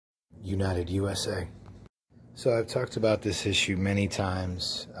United USA. So I've talked about this issue many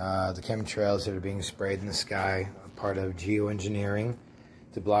times. The chemtrails that are being sprayed in the sky are part of geoengineering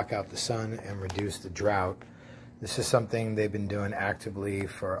to block out the sun and reduce the drought. This is something they've been doing actively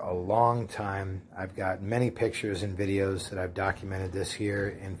for a long time. I've got many pictures and videos that I've documented this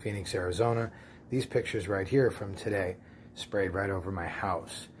here in Phoenix, Arizona. These pictures right here from today, sprayed right over my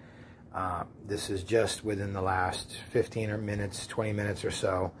house. This is just within the last 15 minutes, 20 minutes or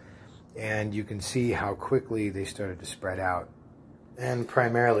so. And you can see how quickly they started to spread out. And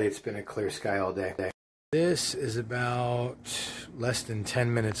primarily it's been a clear sky all day. This is about less than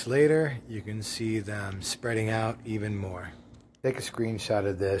 10 minutes later. You can see them spreading out even more. Take a screenshot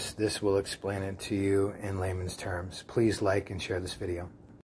of this. This will explain it to you in layman's terms. Please like and share this video.